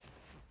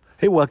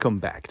Hey, welcome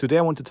back. Today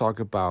I want to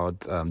talk about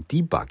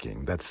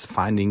debugging. That's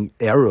finding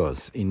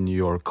errors in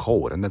your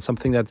code. And that's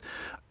something that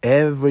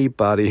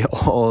everybody,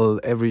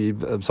 every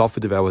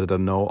software developer that I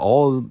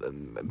know,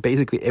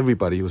 basically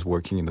everybody who's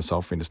working in the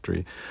software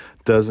industry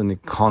does on a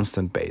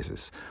constant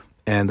basis.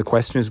 And the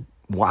question is,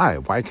 why?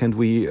 Why can't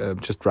we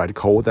just write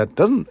code that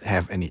doesn't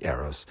have any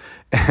errors?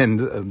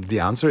 And the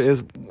answer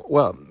is,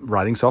 well,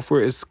 writing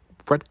software is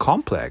quite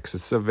complex.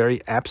 It's a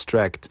very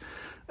abstract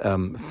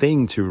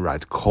thing to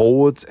write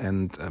code,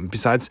 and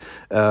besides,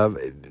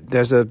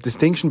 there's a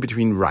distinction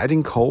between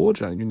writing code,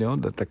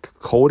 the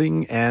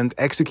coding, and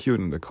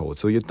executing the code.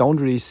 So you don't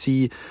really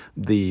see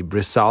the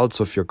results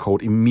of your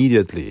code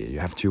immediately. You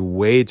have to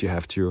wait. You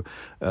have to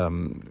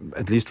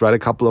at least write a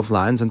couple of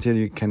lines until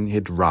you can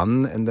hit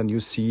run, and then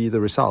you see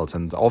the results.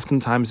 And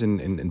oftentimes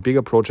in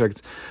bigger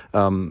projects,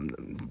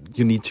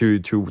 you need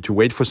to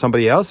wait for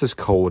somebody else's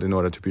code in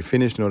order to be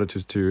finished, in order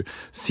to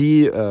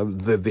see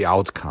the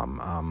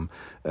outcome.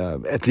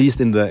 At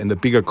least in the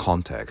bigger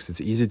context,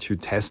 it's easy to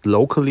test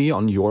locally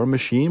on your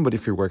machine. But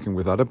if you're working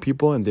with other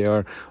people and they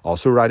are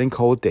also writing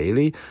code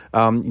daily,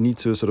 you need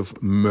to sort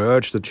of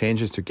merge the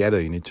changes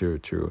together. You need to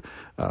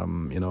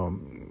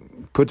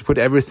put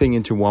everything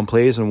into one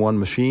place on one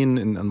machine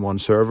on one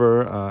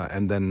server,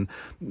 and then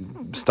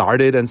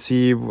start it and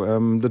see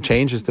the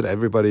changes that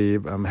everybody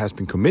has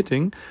been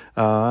committing,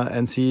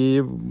 and see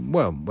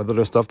whether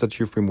the stuff that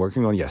you've been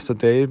working on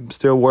yesterday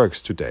still works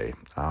today.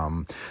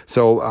 That's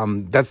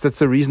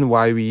the reason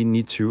why we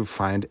need to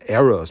find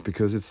errors,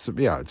 because it's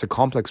a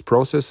complex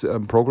process.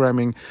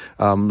 Programming,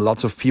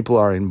 lots of people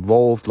are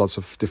involved, lots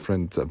of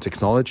different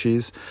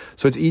technologies,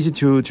 so it's easy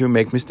to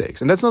make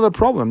mistakes, and that's not a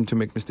problem to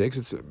make mistakes.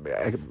 It's,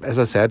 as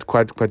I said,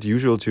 quite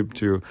usual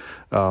to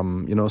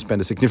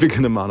spend a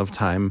significant amount of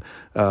time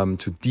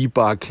to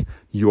debug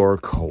your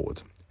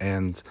code.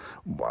 And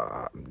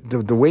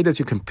the way that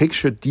you can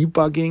picture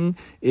debugging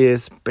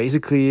is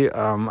basically,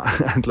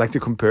 I'd like to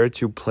compare it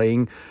to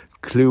playing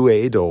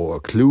Cluedo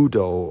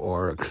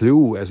or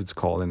Clue, as it's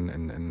called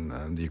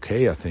in the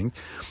UK, I think.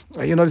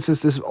 This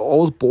is this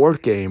old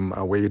board game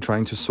where you're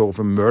trying to solve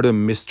a murder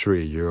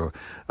mystery. You're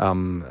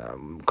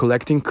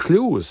collecting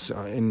clues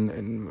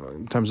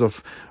in terms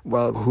of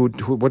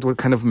what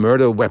kind of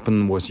murder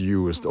weapon was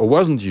used or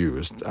wasn't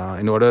used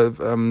in order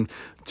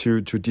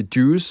to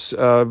deduce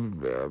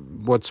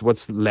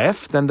what's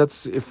left. And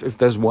that's if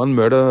there's one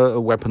murder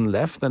weapon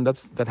left, then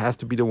that has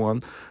to be the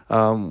one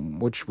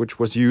which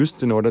was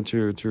used in order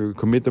to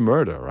commit the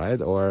murder,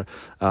 right? Or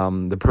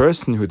the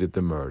person who did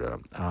the murder.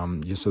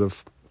 You sort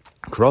of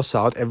cross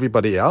out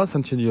everybody else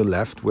until you're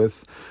left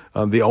with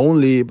the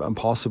only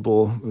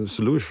possible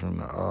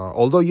solution.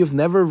 Although you've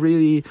never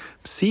really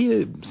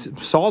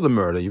saw the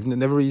murder, you've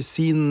never really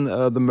seen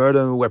the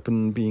murder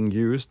weapon being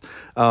used.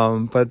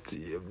 But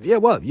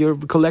you're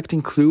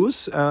collecting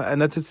clues,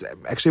 and that's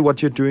actually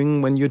what you're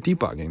doing when you're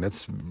debugging.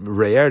 That's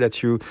rare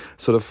that you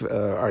sort of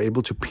are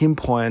able to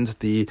pinpoint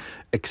the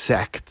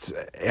exact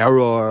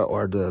error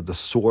or the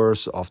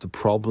source of the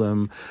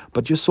problem,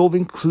 but you're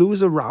solving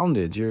clues around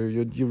it.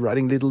 You're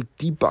writing little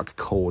debug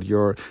code.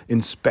 You're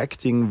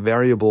inspecting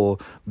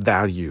variable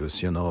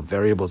values.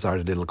 Variables are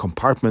the little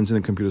compartments in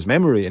a computer's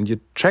memory, and you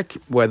check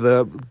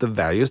whether the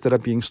values that are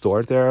being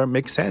stored there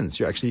make sense.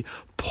 You actually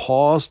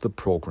pause the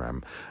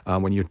program.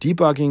 When you're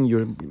debugging,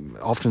 you're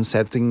often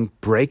setting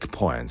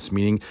breakpoints,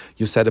 meaning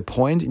you set a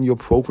point in your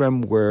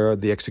program where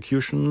the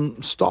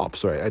execution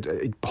stops, or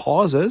it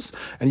pauses,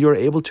 and you're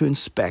able to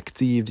inspect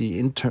the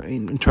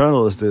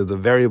internals, the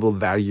variable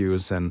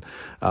values, and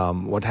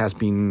what has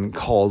been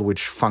called,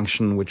 which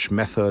function, which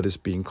method is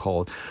being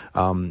called.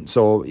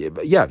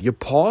 You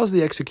pause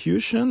the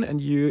execution and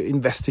you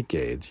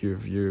investigate.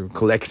 You're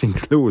collecting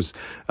clues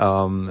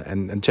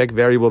and check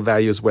variable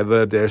values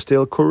whether they're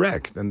still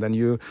correct. And then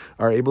you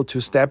are able to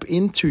step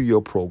into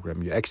your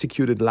program. You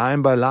execute it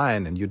line by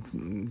line, and you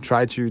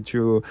try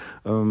to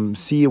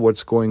see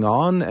what's going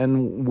on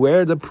and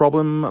where the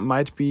problem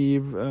might be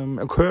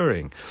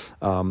occurring,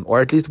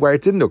 or at least where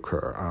it didn't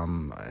occur.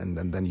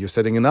 And then you're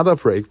setting another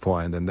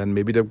breakpoint, and then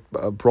maybe the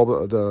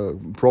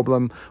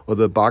problem or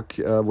the bug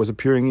was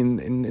appearing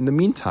in the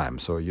meantime.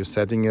 So you're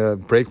setting a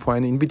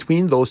breakpoint in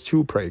between those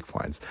two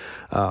breakpoints.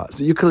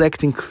 So you're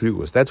collecting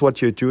clues. That's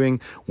what you're doing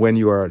when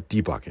you are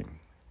debugging.